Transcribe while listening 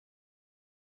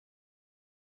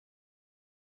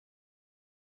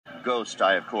Ghost,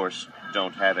 I, of course,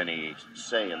 don't have any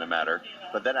say in the matter,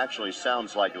 but that actually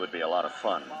sounds like it would be a lot of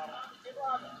fun.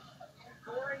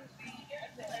 During the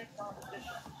head-to-head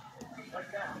competition,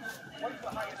 like that, what's the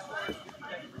highest score you can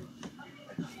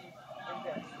achieve in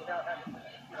this without having,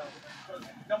 because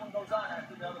no one goes on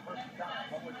after the other person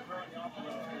dies. What was throwing the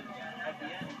opposition at the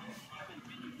end?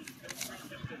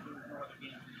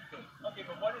 Okay,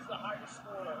 but what is the highest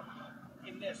score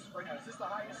in this right now? Is this the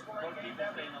highest score in game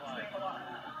ever? Staying alive.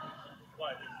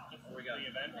 What? We got the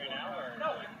event right now, or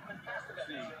no? In past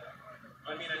events.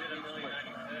 I mean, I did a 1,096.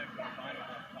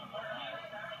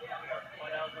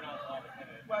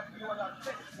 Well, you were not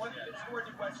finished. What score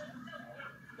did West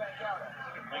back out at?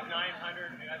 Like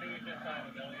 900. I think you just signed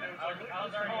a million. I was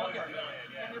already over a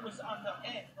million. Yeah. And it was on the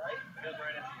end, right? It was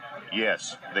right at the end.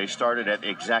 Yes, they started at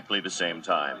exactly the same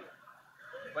time.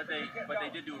 But they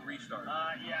did do a restart.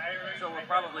 Yeah, so we're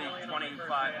probably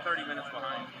 25, 30 minutes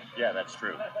behind. Yeah, that's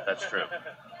true. That's true.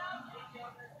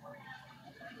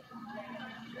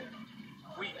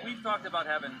 We've talked about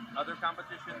having other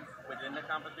competitions within the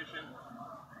competition.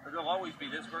 There'll always be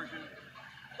this version,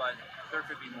 but there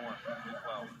could be more as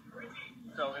well.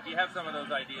 So if you have some of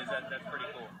those ideas, that's pretty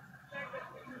cool.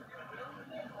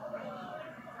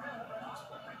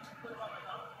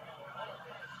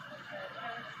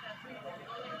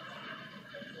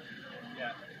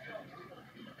 Yeah.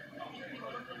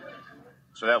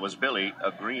 So that was Billy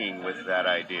agreeing with that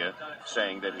idea,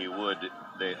 saying that they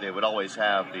would always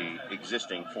have the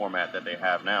existing format that they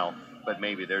have now, but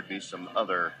maybe there'd be some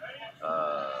other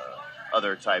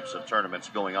types of tournaments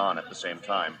going on at the same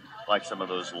time, like some of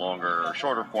those longer or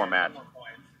shorter format,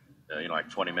 like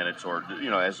 20 minutes or,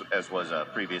 as was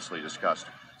previously discussed.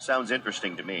 Sounds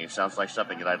interesting to me. Sounds like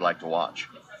something that I'd like to watch.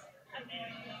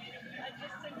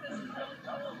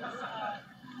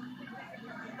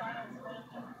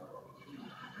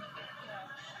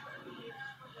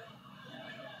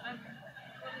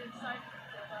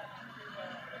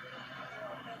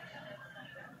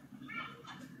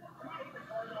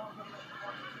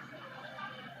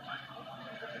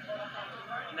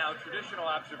 Now, traditional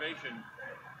observation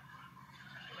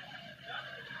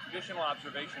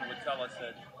would tell us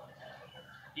that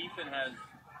Ethan has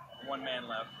one man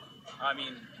left. I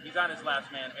mean, he's on his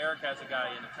last man. Eric has a guy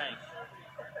in the tank.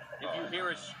 If you hear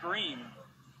a scream,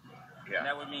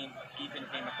 that would mean Ethan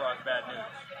came across bad news.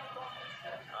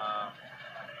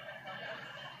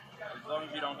 As long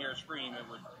as you don't hear a scream, it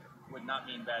would not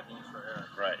mean bad news for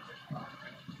Eric. Right.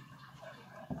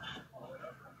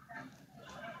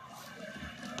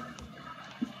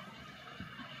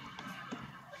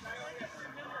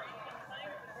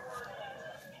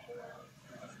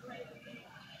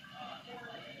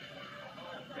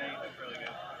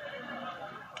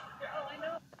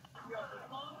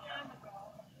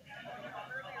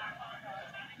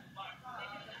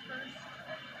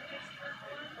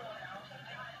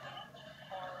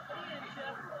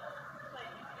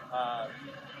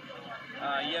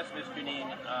 Yes, Miss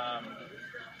Janine.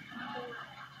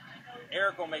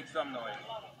 Eric will make some noise.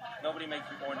 Nobody makes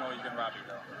more noise than Robbie,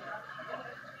 though.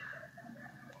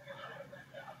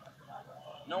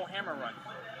 No hammer runs.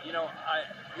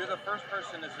 You're the first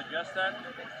person to suggest that,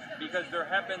 because there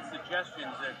have been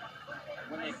suggestions that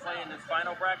when they play in this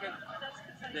final bracket,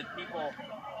 that people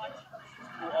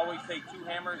who always take 2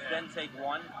 hammers then take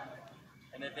 1,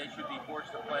 and that they should be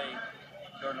forced to play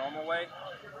their normal way.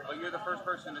 But you're the first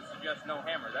person to suggest no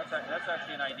hammer. That's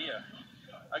actually an idea.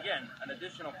 Again, an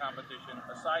additional competition,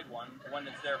 a side one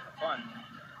that's there for fun.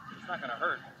 It's not going to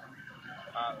hurt.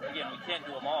 Again, we can't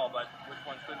do them all, but which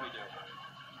ones could we do?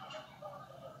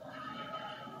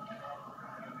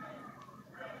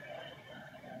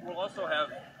 We'll also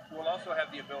have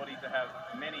the ability to have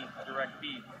many direct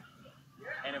feeds,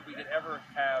 and if we could ever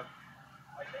have,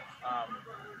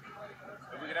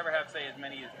 say, as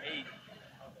many as 8.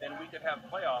 Then we could have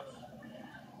playoffs.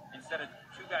 Instead of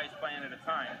 2 guys playing at a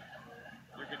time,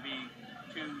 there could be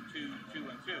 2, 2, 2,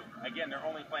 and 2. Again, they're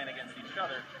only playing against each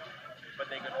other, but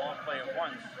they could all play at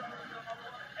once.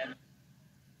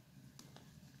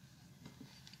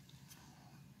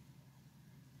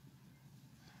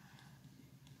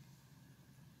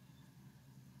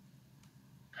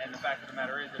 And the fact of the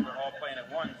matter is, if they're all playing at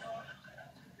once,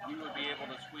 we would be able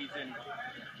to squeeze in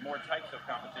more types of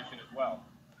competition as well.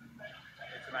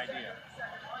 It's an idea.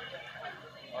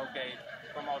 Okay,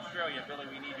 from Australia, Billy,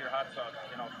 we need your hot sauce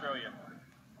in Australia.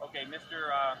 Okay,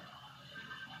 Mr.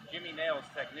 Jimmy Nails,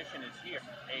 technician, is here.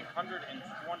 128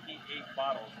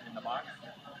 bottles in the box,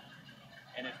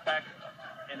 and it's packed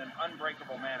in an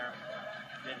unbreakable manner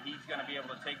that he's going to be able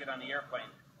to take it on the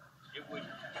airplane. It would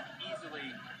easily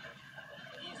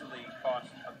cost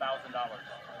 $1,000.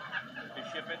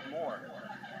 fit more.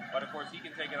 But of course, he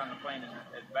can take it on the plane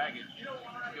as baggage.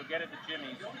 He'll get it to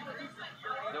Jimmy's.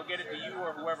 They'll get it to you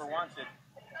or whoever wants it.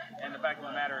 And the fact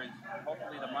of the matter is,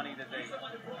 hopefully the money that they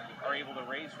are able to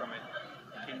raise from it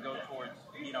can go towards,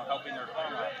 helping their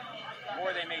Kong off.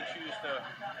 Or they may choose to,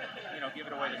 give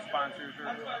it away to sponsors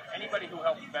or anybody who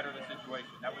helps better the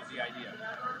situation. That was the idea.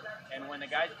 And when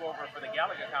the guys go over for the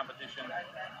Galaga competition,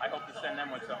 I hope to send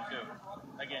them with some too.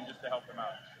 Again, just to help them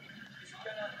out.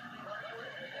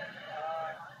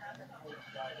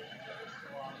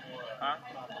 Huh?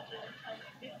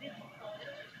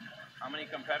 How many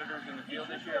competitors in the field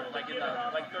this year? Like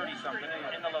 30 something,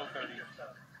 in the low 30s.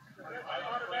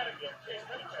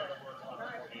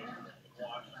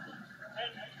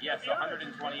 Yes,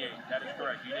 128. That is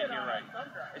correct. You did hear right.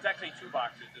 It's actually 2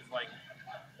 boxes. It's like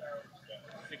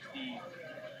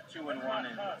 62 in one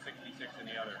and 66 in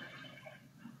the other.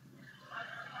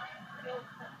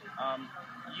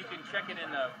 You can check it in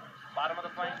the bottom of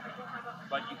the plane,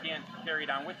 but you can't carry it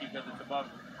on with you because it's above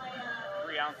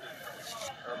 3 ounces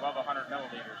or above 100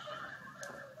 milliliters.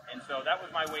 And so that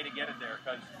was my way to get it there,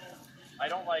 because I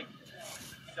don't like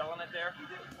selling it there,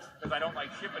 because I don't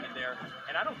like shipping it there,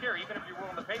 and I don't care even if you're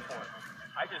willing to pay for it.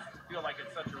 I just feel like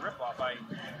it's such a ripoff. I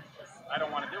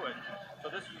don't want to do it.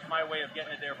 So this is my way of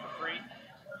getting it there for free,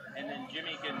 and then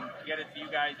Jimmy can get it to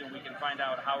you guys, and we can find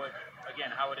out how it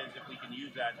is if we can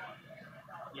use that,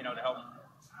 to help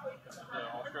the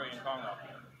Australian Congo.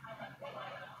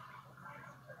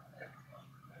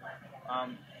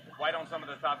 Why don't some of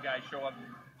the top guys show up?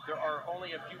 There are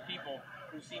only a few people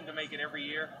who seem to make it every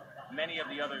year. Many of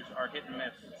the others are hit and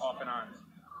miss, off and on.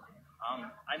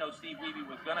 I know Steve Weeby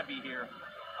was going to be here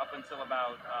up until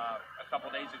about a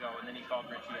couple days ago, and then he called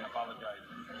Richie and apologized.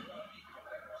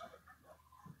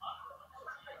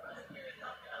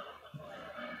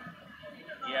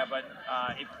 Yeah, but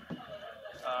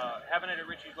having it at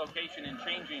Richie's location and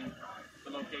changing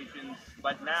the locations,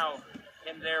 but now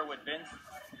him there with Vince,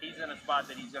 he's in a spot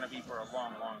that he's going to be for a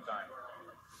long, long time.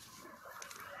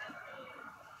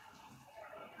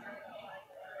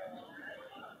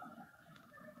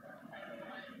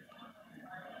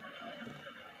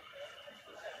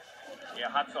 Yeah,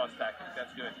 hot sauce tactics,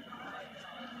 that's good.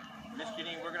 Miss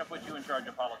Janine, we're going to put you in charge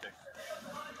of politics.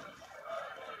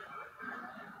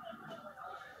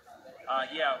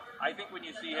 Yeah, I think when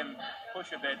you see him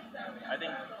push a bit, I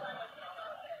think,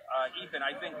 Ethan,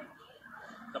 I think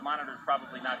the monitor's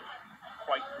probably not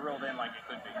quite drilled in like it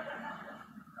could be.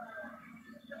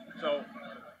 So,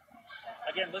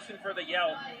 again, listen for the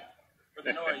yell, for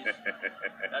the noise.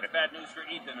 That's bad news for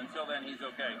Ethan. Until then, he's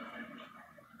okay.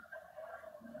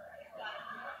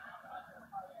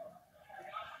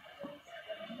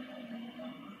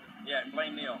 Yeah,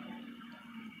 blame Neil.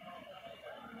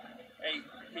 Hey,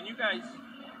 can you guys,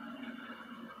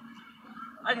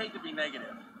 I'd hate to be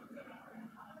negative,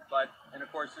 but, and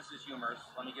of course this is humorous,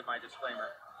 let me give my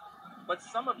disclaimer, but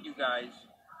some of you guys,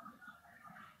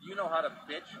 you know how to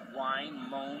bitch, whine,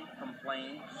 moan,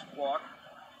 complain, squawk,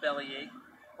 bellyache,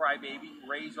 crybaby,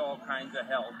 raise all kinds of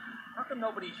hell. How come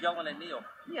nobody's yelling at Neil?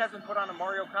 He hasn't put on a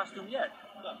Mario costume yet.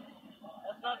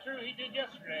 That's not true. He did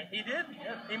yesterday. He did?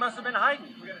 Yes. He must have been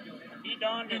hiding. He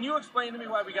donned it. Can you explain to me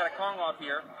why we got a Kong off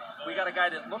here? We got a guy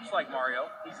that looks like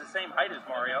Mario. He's the same height as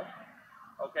Mario.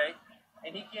 Okay?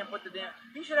 And he can't put the damn...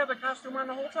 He should have a costume on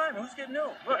the whole time. Who's getting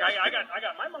new? Look, I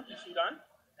got my monkey suit on.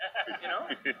 You know?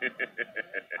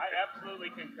 I absolutely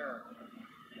concur.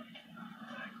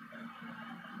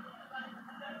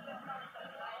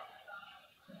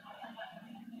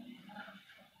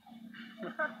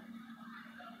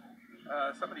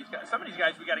 Some of these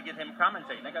guys, we got to get him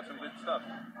commentating. They got some good stuff.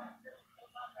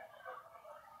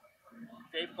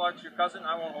 Dave Clark's your cousin.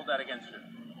 I won't hold that against you.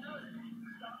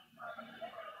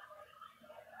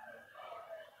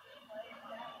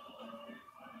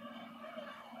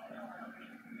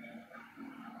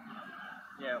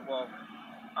 Yeah, well,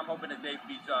 I'm hoping that Dave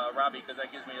beats Robbie, because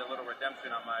that gives me a little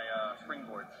redemption on my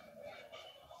springboards.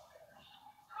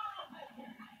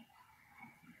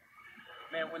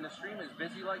 Man, when the stream is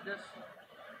busy like this,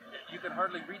 you can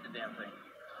hardly read the damn thing.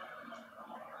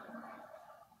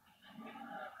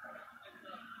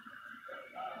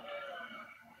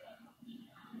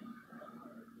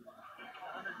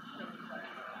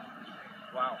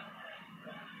 Wow.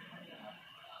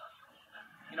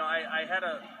 You know, I had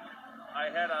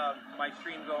my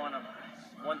stream going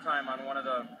one time on one of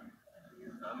the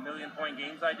million-point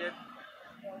games I did,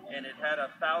 and it had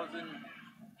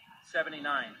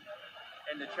 1,079.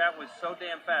 And the chat was so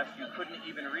damn fast you couldn't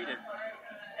even read it.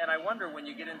 And I wonder when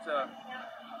you get into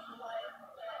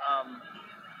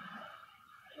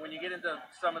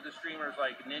some of the streamers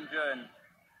like Ninja and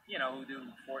you know, who do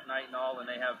Fortnite and all, and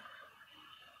they have,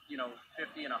 you know,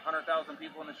 50 and 100,000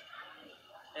 people in the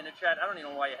chat. I don't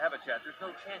even know why you have a chat. There's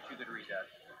no chance you could read that.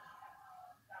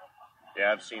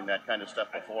 Yeah, I've seen that kind of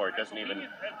stuff before. It doesn't even.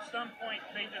 At some point,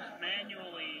 they just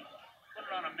manually put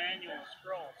it on a manual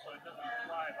scroll so it doesn't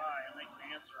fly by and they can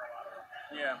answer a lot of it.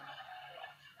 Yeah.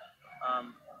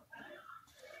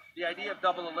 The idea of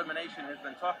double elimination has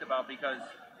been talked about because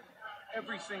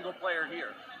every single player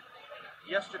here.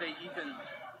 Yesterday, Ethan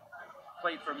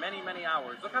played for many, many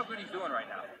hours. Look how good he's doing right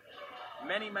now.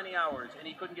 Many, many hours, and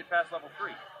he couldn't get past level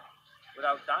 3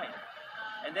 without dying.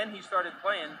 And then he started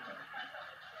playing,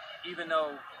 even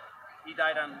though he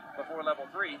died before level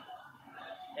 3,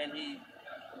 and he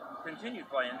continued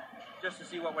playing just to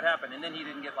see what would happen. And then he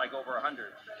didn't get like over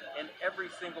 100. And every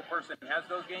single person has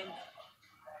those games,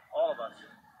 all of us.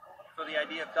 So the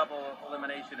idea of double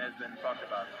elimination has been talked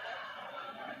about.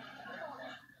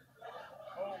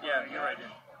 Oh Yeah, you're right.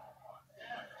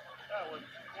 That was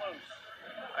close.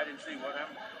 I didn't see what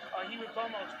happened. He was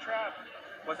almost trapped.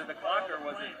 Was it the clock or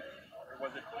was it?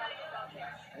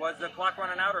 Was the clock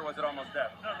running out or was it almost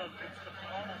death? No, it's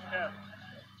almost death.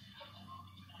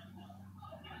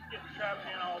 He was getting trapped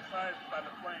in all sides by the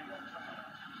flames.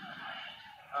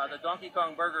 The Donkey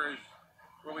Kong burger is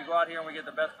where we go out here and we get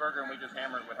the best burger and we just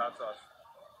hammer it with hot sauce.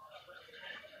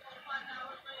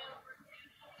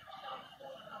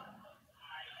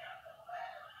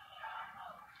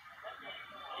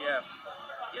 Yeah.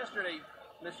 Yesterday,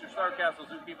 Mr. Starcastle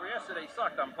Zookeeper, yesterday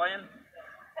sucked. I'm playing.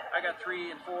 I got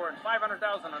 3 and 4 and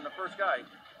 500,000 on the first guy.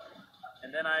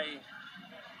 And then I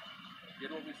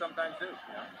did what we sometimes do, you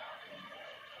know.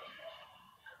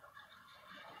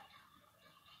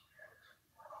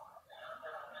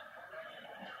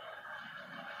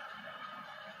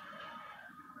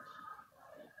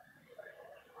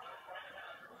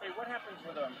 Hey, what happens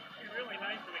with It'd be really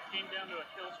nice if it came down to a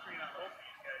kill screen on both of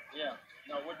these guys. Yeah,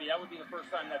 no, it would be. That would be the first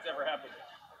time that's ever happened.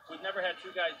 We've never had 2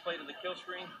 guys play to the kill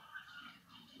screen.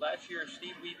 Last year,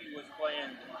 Steve Weeby was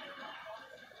playing,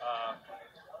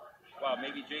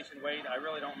 maybe Jason Wade. I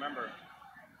really don't remember.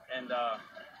 And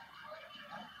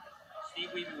Steve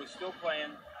Weeby was still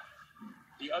playing.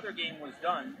 The other game was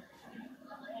done.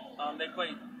 They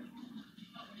played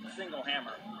single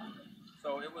hammer.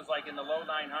 So it was like in the low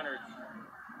 900s.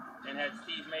 And had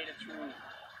Steve made it through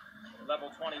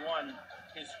level 21,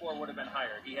 his score would have been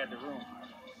higher. He had the room,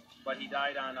 but he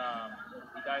died on the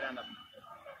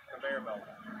conveyor belt.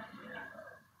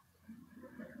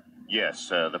 Yes,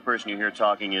 the person you hear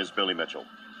talking is Billy Mitchell.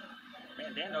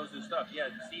 Man, Dan knows his stuff. Yeah,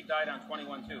 Steve died on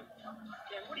 21 too.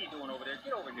 Dan, what are you doing over there?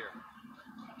 Get over here.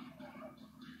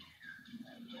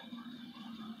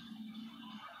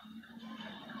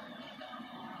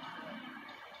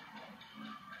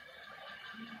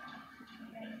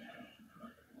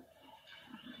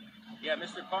 Yeah,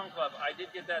 Mr. Kong Club, I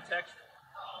did get that text,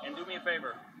 and do me a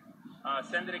favor,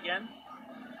 send it again,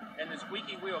 and the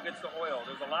squeaky wheel gets the oil.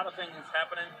 There's a lot of things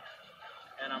happening,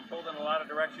 and I'm pulled in a lot of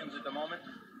directions at the moment,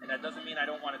 and that doesn't mean I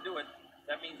don't want to do it.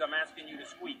 That means I'm asking you to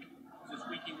squeak. The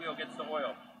squeaky wheel gets the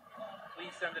oil.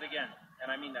 Please send it again,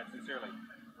 and I mean that sincerely.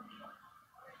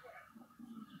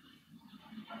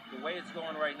 The way it's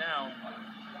going right now,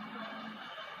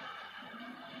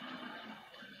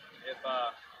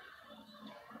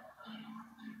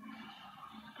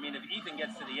 if Ethan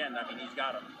gets to the end, I mean, he's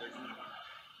got him. There's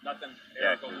nothing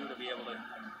Eric will do to be able to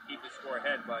keep his score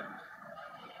ahead, but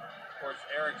of course,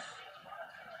 Eric's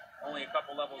only a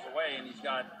couple levels away, and he's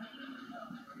got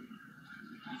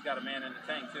a man in the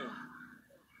tank too.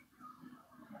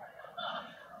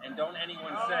 And don't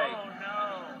anyone say. Oh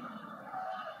no!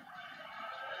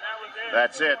 And that was it.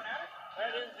 That's it.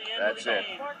 That is the end That's of the it.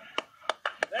 game.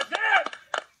 That's it.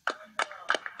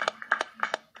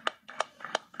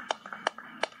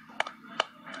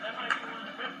 That might be one of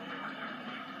the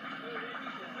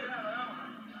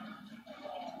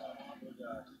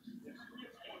best.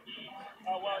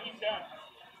 Oh well, he's done.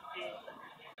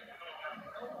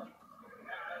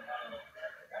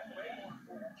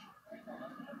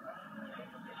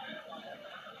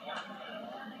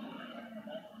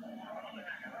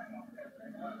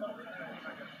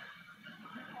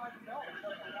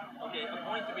 Okay, a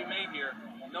point to be made here.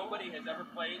 Nobody has ever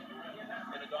played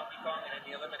in a Donkey Kong and in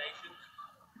the eliminations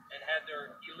and had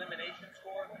their elimination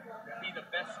score be the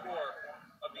best score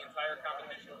of the entire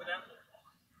competition for them.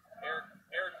 Eric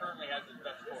currently has his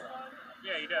best score.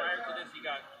 Yeah, he does. Prior to this, he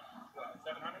got, what,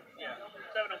 700? Yeah.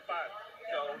 705.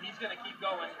 So he's going to keep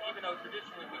going, even though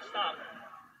traditionally we stop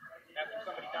after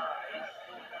somebody dies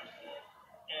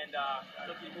and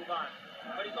so we move on.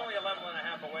 But he's only a level and a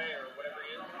half away or whatever he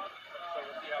is, so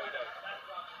we'll see how he does.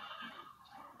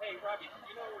 Hey, Robbie,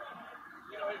 you know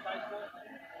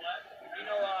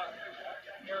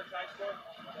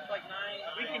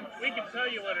We can tell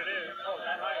you what it is.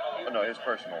 Oh, no, his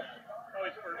personal, Oh,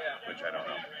 it's for which I don't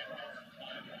know.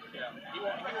 Yeah, he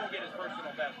won't get his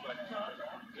personal best, but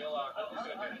he'll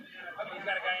sit there. He's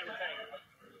got a guy in the tank.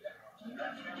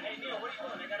 Hey Neil, what are you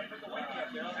doing? They gotta put the wiki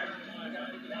up there.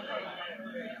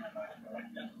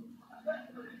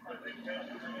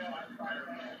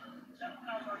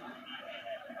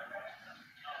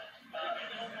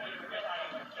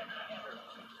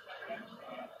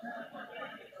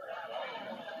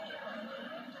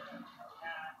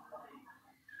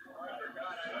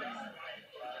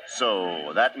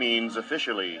 So that means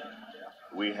officially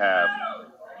we have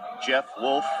Jeff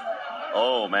Wolf.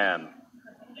 Oh, man.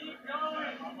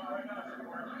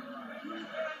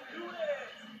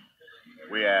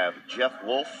 We have Jeff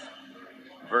Wolf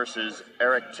versus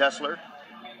Eric Tessler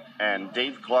and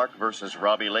Dave Clark versus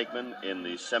Robbie Lakeman in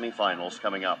the semifinals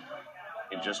coming up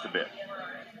in just a bit.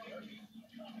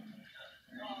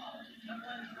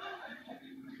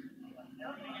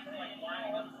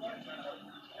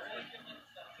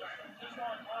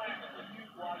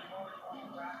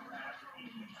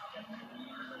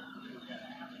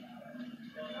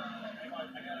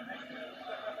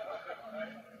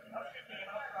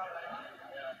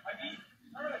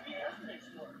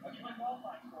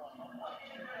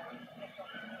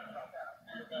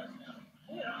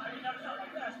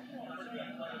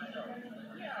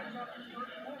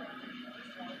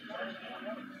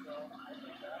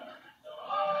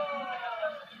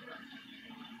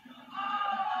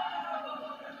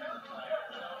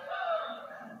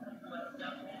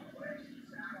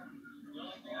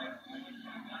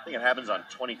 I think it happens on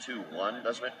 22-1,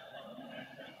 doesn't it?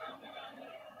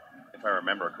 If I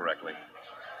remember correctly.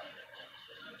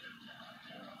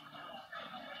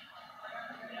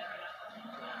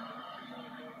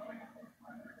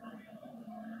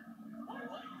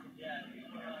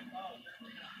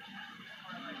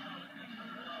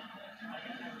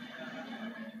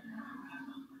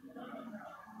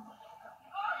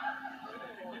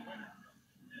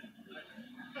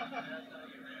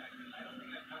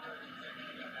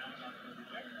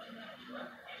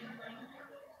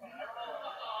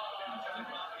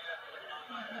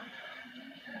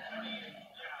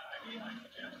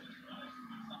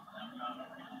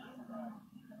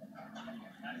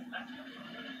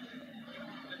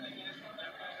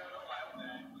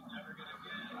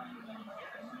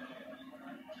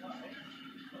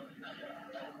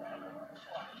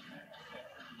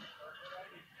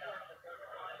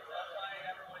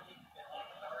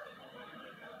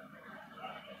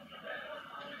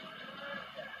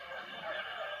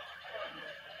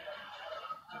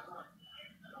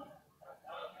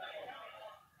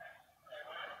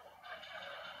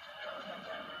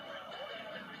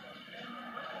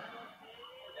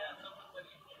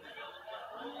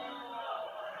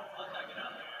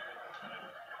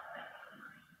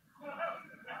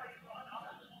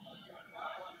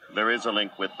 There is a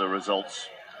link with the results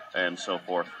and so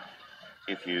forth.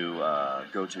 If you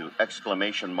go to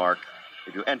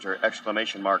if you enter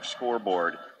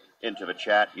 !scoreboard into the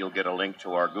chat, you'll get a link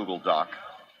to our Google Doc.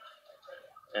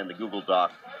 And the Google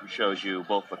Doc shows you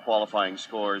both the qualifying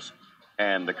scores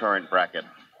and the current bracket.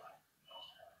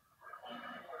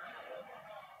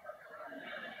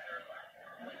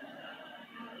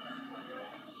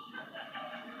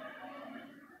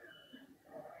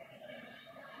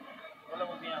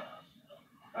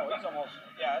 Oh, it's almost,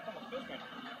 yeah, it's almost Killscreen.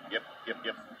 Yep.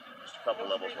 Just a couple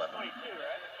levels left.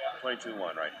 22, right?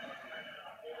 22-1, right.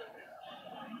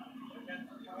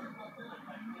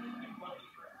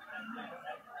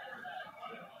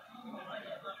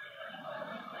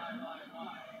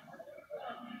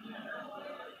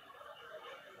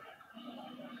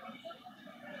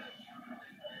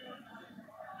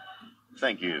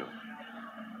 Thank you.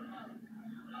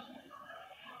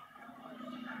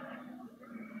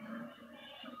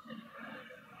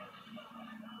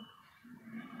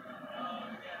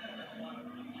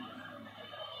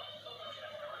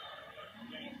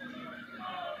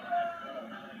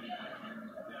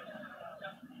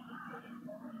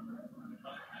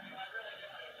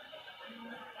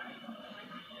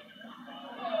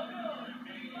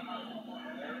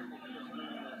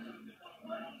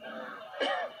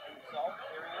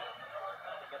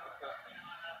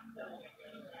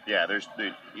 Yeah,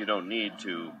 you don't need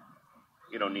to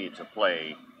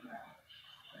play.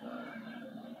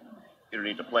 You don't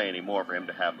need to play anymore for him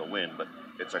to have the win, but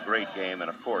it's a great game, and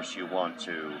of course you want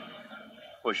to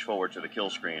push forward to the kill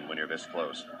screen when you're this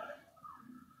close.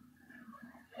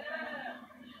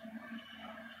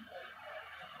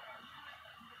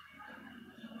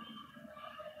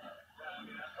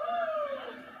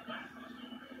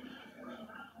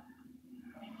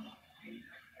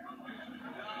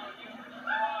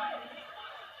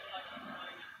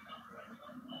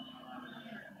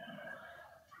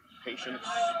 Patience,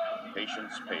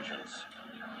 patience, patience.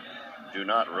 Do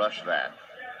not rush that,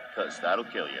 because that'll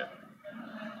kill you.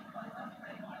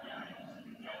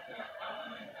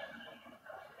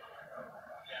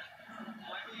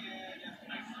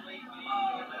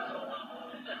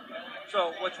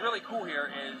 So what's really cool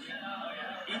here is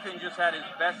Ethan just had his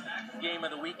best game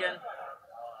of the weekend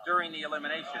during the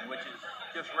elimination, which is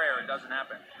just rare. It doesn't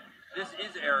happen. This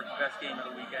is Eric's best game of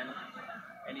the weekend,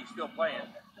 and he's still playing.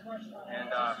 And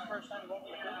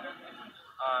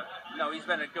no, he's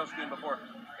been at Killscreen before.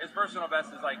 His personal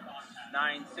best is like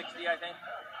 960, I think.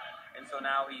 And so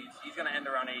now he's going to end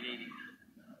around 880.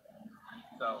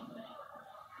 So.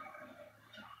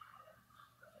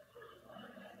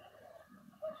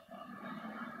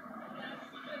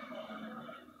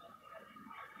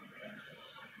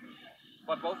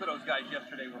 But both of those guys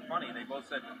yesterday were funny. They both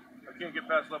said, I can't get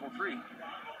past level 3.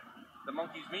 The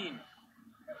monkey's mean.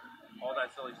 All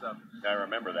that silly stuff. I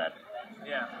remember that.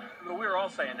 Yeah. Well, we were all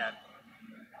saying that.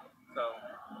 So,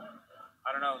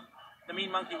 I don't know. The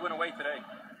mean monkey went away today.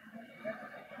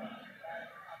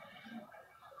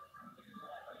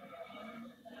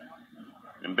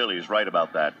 And Billy's right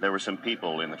about that. There were some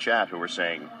people in the chat who were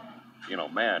saying, you know,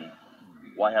 man,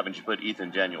 why haven't you put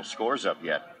Ethan Daniels' scores up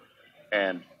yet?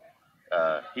 And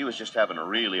he was just having a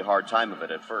really hard time of it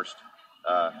at first.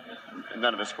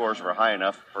 None of his scores were high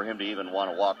enough for him to even want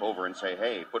to walk over and say,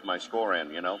 hey, put my score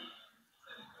in, you know.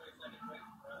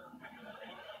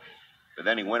 But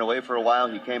then he went away for a while.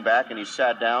 He came back and he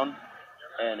sat down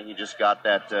and he just got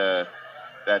that,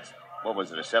 what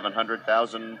was it, a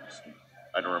 700,000?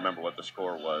 I don't remember what the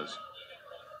score was.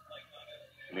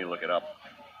 Let me look it up.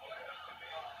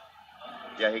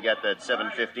 Yeah, he got that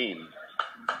 715.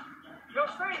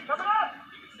 Killscreen, coming up!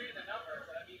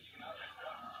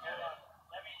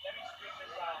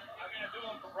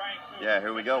 Yeah,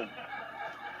 here we go. There's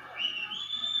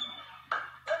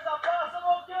a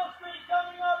possible Killscreen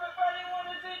coming up if anyone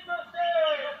is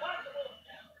interested!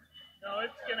 No,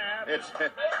 it's gonna happen. It's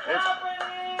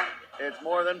happening! It's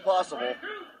more than possible. A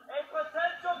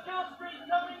potential Killscreen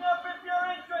coming up if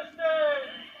you're interested!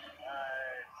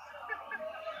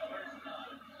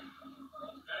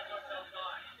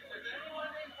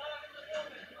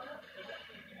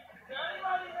 Is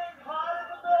anybody named Pot in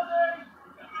the building?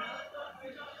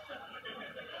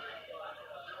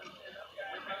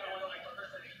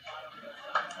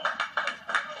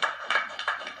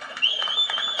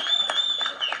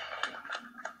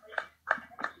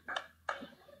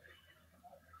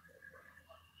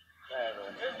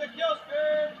 Here's the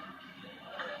Killscreen!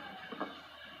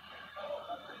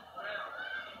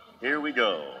 Here we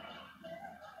go.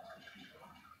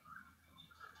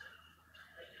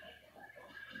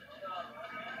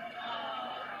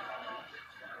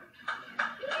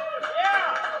 Yeah!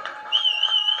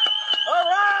 All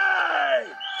right!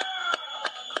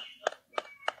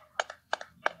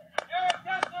 Eric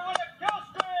Tessler with a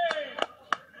Killscreen!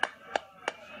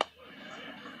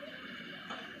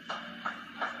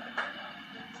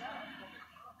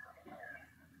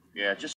 Yeah, just